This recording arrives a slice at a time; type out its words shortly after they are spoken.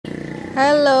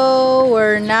Hello,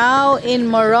 we're now in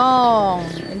Morong,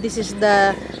 and this is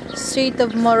the street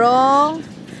of Morong.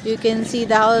 You can see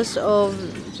the house of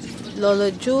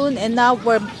Lolo June, and now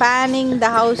we're panning the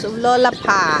house of Lola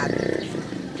Pat.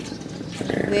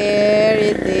 There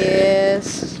it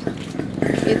is.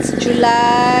 It's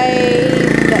July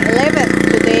the 11th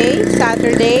today,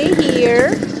 Saturday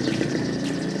here.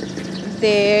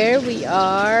 There we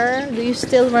are. Do you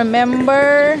still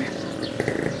remember?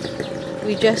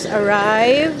 We just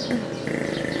arrived.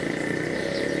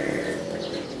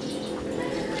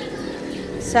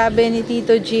 Sabi ni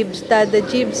Tito Jibs, Dada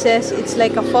Jibs says it's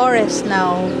like a forest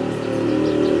now.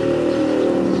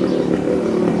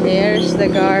 There's the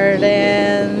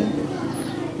garden.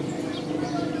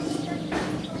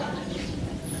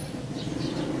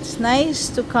 It's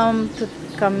nice to come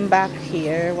back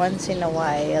here once in a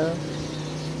while.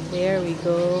 There we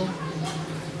go.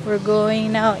 We're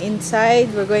going now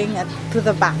inside. We're going to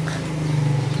the back.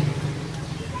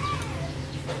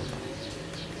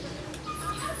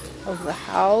 Of the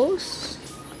house.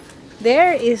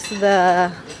 There is the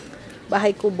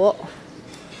bahay kubo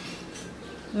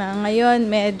na ngayon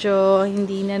medyo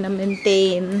hindi na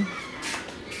na-maintain.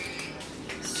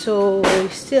 So, I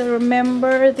still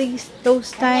remember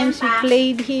those times we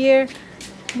played here.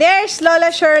 There's Lola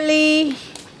Shirley.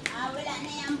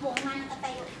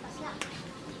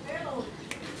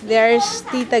 There's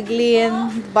Tita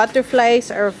Glenn.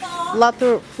 Butterflies are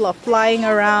flying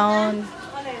around.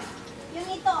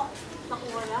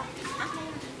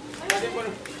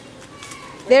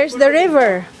 There's the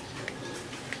river.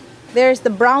 There's the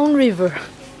brown river.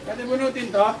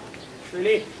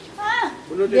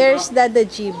 There's Dada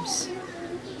Jibs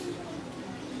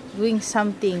doing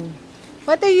something.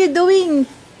 What are you doing,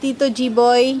 Tito G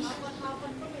boy?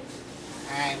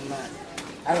 I'm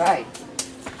alright.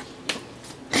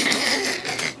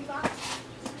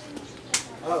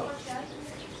 Oh.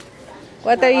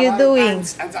 What are you doing?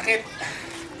 Ang sakit.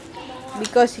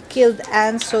 Because he killed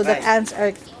ants, so the ants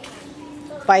are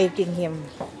biting him.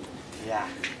 Yeah.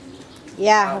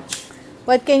 Yeah.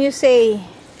 What can you say?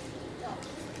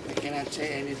 I cannot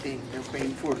say anything. They're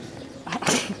painful.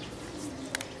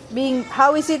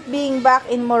 How is it being back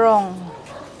in Morong?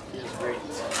 Feels great.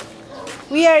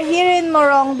 We are here in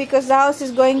Morong because the house is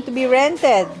going to be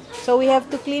rented. So we have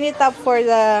to clean it up for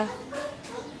the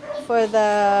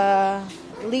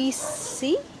lease.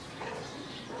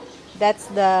 That's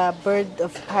the birds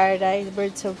of paradise.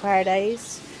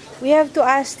 We have to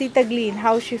ask Tita Glenn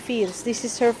how she feels. This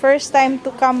is her first time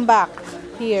to come back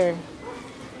here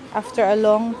after a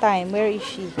long time. Where is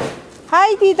she?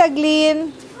 Hi, Tita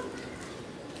Glenn.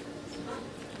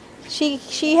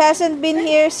 She hasn't been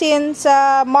here since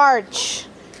March.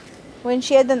 When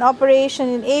she had an operation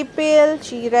in April,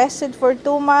 she rested for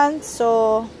 2 months,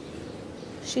 so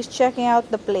she's checking out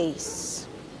the place.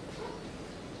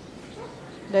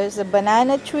 There's the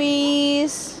banana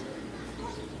trees.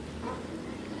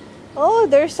 Oh,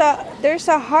 there's a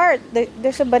heart.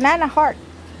 There's a banana heart.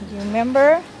 Do you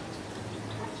remember?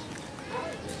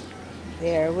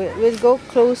 There, we'll go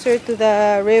closer to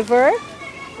the river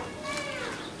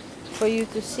for you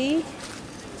to see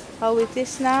how it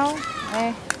is now.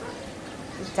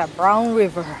 It's a brown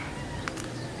river.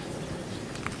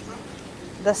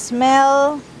 The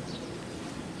smell,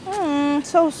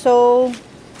 so.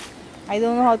 I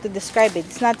don't know how to describe it.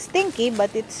 It's not stinky,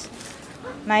 but it's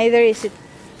neither is it.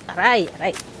 Aray.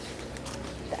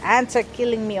 The ants are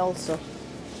killing me also.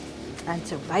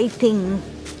 Ants are biting.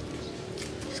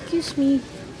 Excuse me.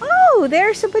 Oh,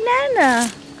 there's a banana.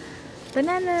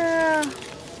 Banana.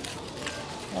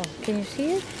 Oh, can you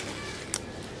see it?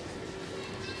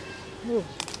 Oh.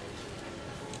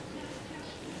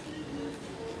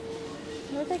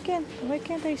 Why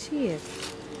can't I see it?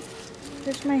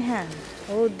 There's my hand.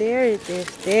 Oh, there it is.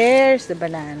 There's the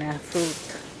banana fruit.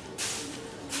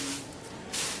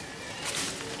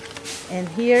 And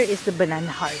here is the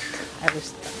banana heart I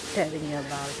was telling you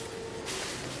about.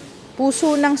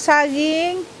 Puso ng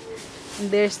saging.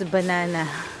 And there's the banana.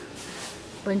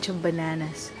 Bunch of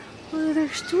bananas. Oh,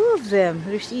 there's 2 of them.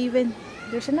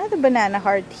 There's another banana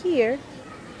heart here.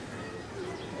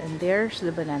 And there's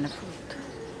the banana fruit.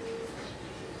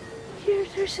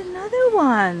 There's another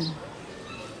one.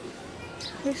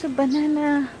 There's a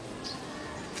banana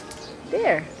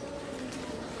there.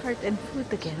 Heart and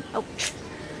fruit again. Oh,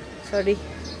 sorry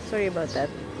about that.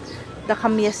 The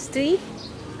camellias tree.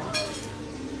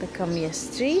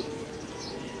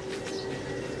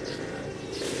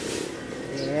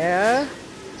 There.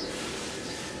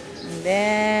 And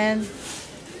then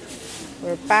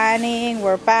we're panning.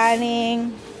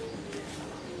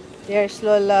 There's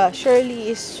Lola. Shirley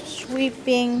is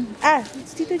Weeping. Ah,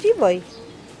 it's Tito G-Boy.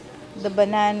 The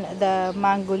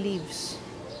mango leaves.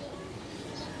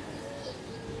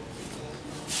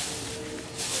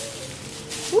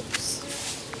 Oops.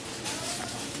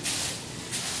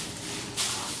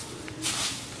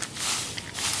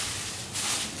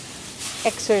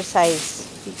 Exercise.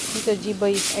 Tito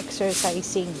G-Boy is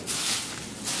exercising.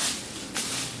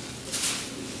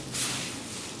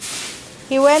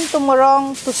 He went to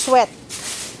Morong to sweat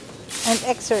and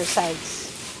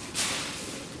exercise.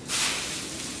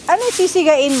 Ano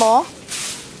sisigain mo?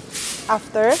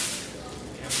 After?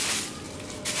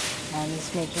 And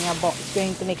he's going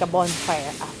to make a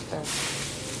bonfire after.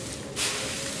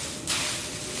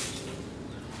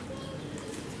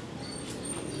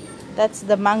 That's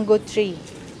the mango tree.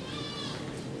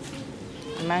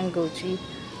 Mango tree.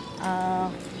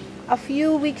 A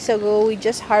few weeks ago, we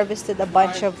just harvested a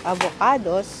bunch of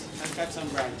avocados. I'll cut some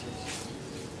branches.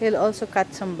 He'll also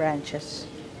cut some branches.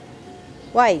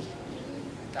 Why?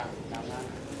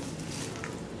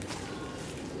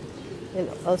 He'll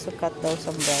also cut down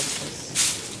some branches.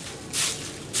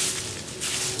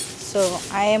 So,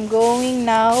 I am going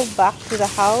now back to the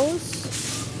house.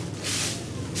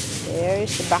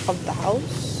 There's the back of the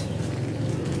house.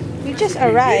 We just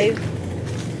arrived.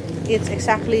 It's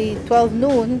exactly 12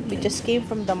 noon. We just came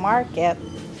from the market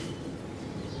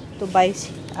to buy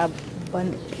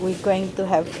we're going to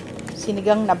have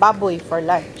sinigang na baboy for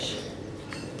lunch.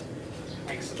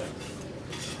 Excellent.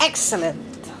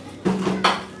 Excellent.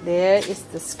 There is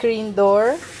the screen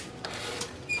door.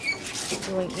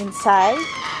 Going inside.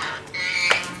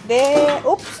 There.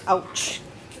 Oops. Ouch.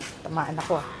 Tamaan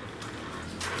ako.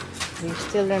 You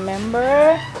still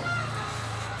remember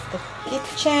the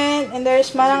kitchen? And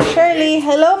there's Manang Shirley.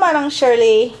 Hello, Manang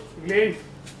Shirley. Glenn.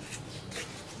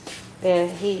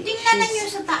 There. Tingnan niyo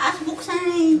sa taas. Buksan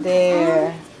na yun.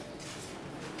 There.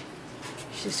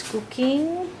 She's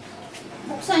cooking.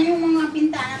 Buksan yung mga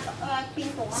pintana.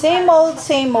 Pinto. Same old,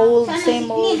 same old, same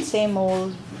old, same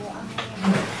old.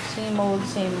 Same old,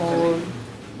 same old.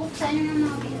 Buksan yung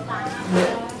mga pintana.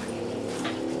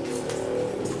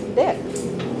 There.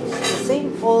 It's the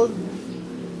same old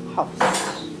house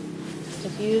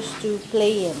that you used to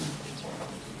play in.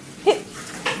 Hey,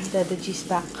 Dada G's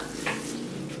back.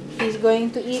 He's going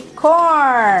to eat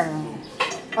corn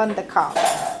on the cob.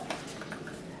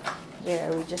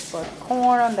 There, we just put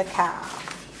corn on the cob.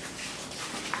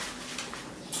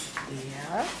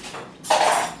 There.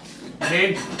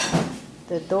 Glenn.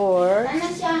 The door. Ano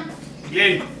siya?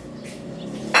 Glenn.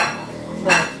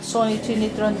 The Sony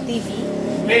Trinitron TV.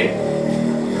 Glenn.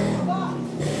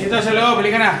 Dito sa loob.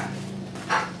 Balik ka na.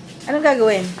 Anong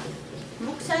gagawin?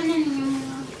 Buksan na yung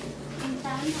mga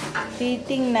pintana.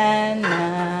 Titingnan na.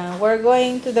 We're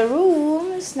going to the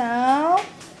rooms now.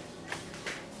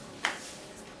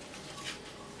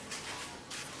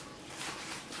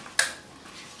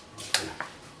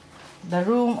 The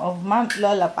room of Ma'am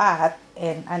Lola Pat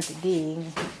and Auntie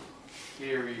Ding.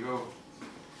 Here we go.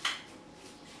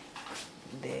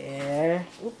 There.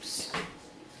 Oops.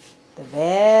 The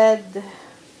bed.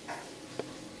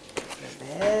 The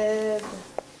bed.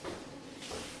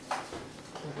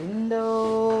 The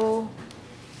window.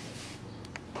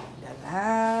 The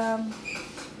lamp.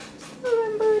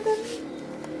 Remember them?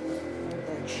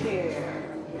 The chair.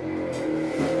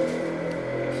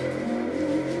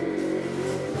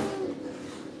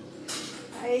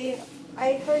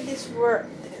 I heard this word.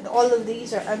 All of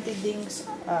these are Auntie Ding's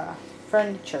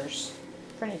furniture.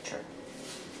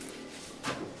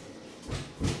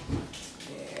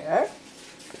 There.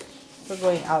 We're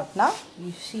going out now.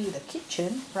 You see the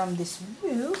kitchen from this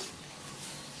view.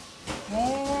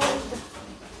 And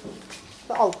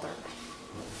the altar.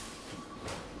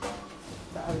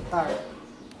 The altar.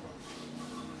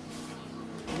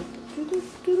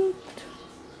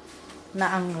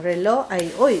 Na ang relo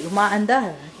ay,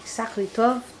 umaandar. Exactly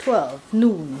 12:12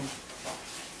 noon.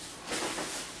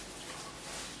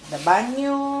 The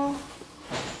banyo.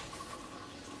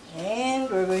 And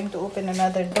we're going to open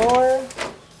another door.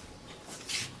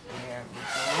 There we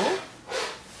go.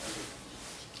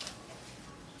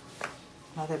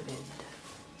 Another bed.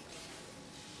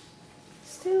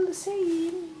 Still the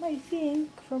same, I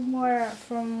think, from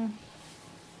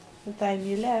the time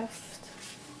you left.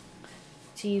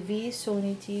 TVs,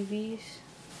 Sony TVs.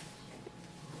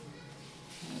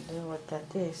 I don't know what that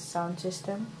is. Sound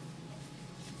system.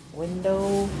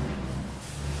 Window.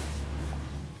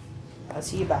 I'll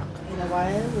see you back in a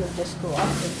while. We'll just go up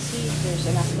and see if there's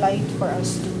enough light for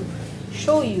us to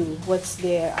show you what's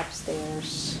there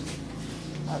upstairs.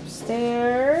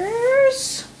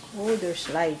 Upstairs. Oh, there's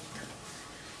light.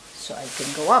 So I can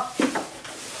go up.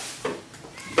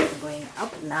 I'm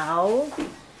Up now.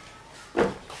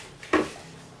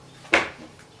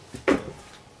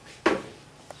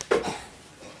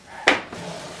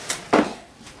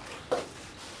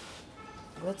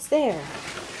 What's there?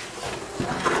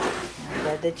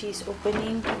 Dada G is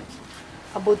opening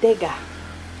a bodega.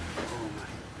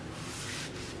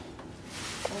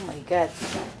 Oh my god.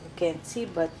 You can't see,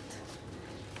 but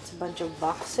it's a bunch of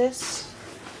boxes.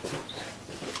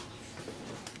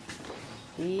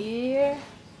 Here.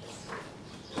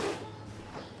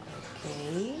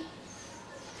 Okay.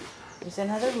 There's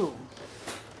another room.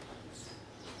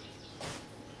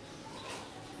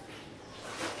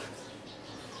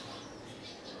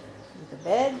 With a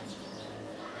bed.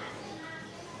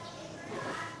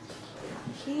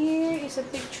 Here is a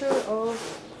picture of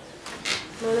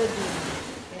Lola D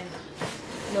and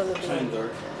Lola B.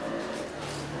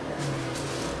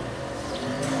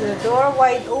 The door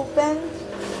wide open.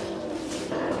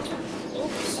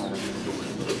 Oops.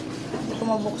 Hindi ko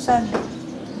mabuksan.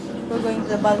 We're going to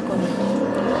the balcony.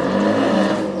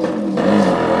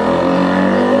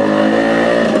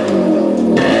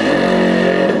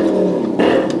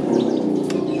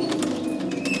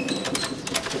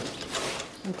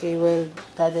 Okay, well,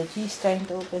 Dada G is trying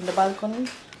to open the balcony.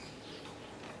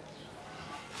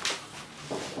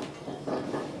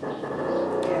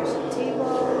 There's a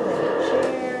table, there's a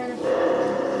chair.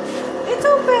 It's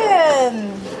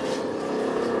open!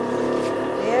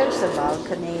 There's the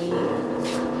balcony.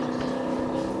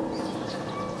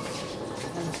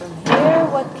 And from here,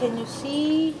 what can you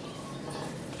see?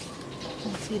 You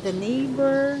can see the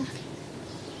neighbor.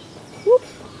 Whoop,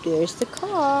 there's the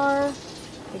car.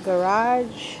 The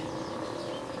garage.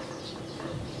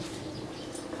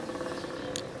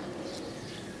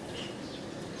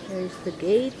 There's the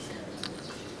gate.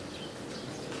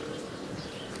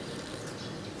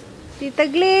 Tita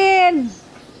Glenn!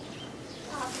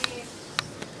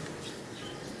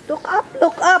 Look up,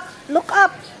 look up, look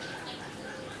up!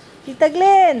 Tita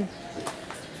Glenn!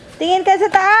 Tingin ka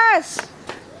sa taas!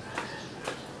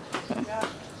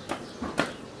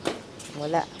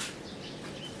 Wala.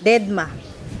 Deadma.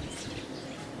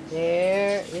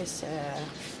 There is a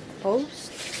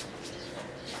post.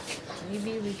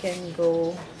 Maybe we can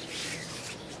go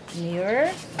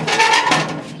nearer.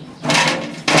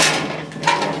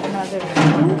 Another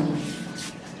view.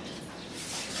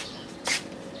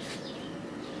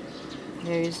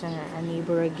 There is a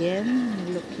neighbor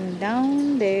again looking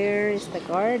down. There is the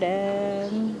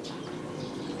garden.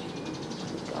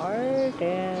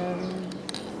 Garden.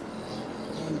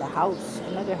 And the house.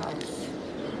 Another house.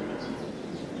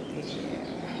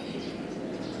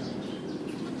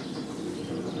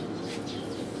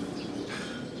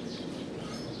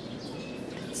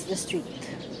 It's the street.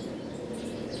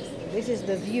 This is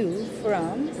the view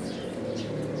from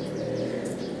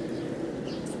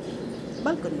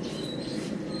balcony.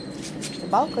 The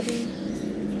balcony.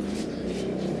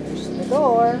 There's the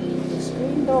door, the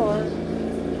screen door.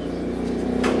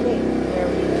 Okay, there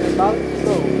we are about to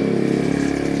go.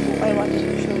 Oh, I wanted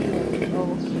to show you.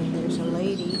 Oh, okay, there's a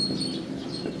lady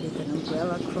with an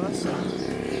umbrella crossing.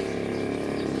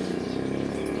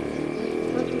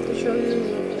 I wanted to show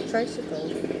you a tricycle.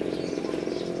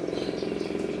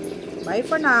 Bye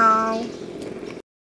for now.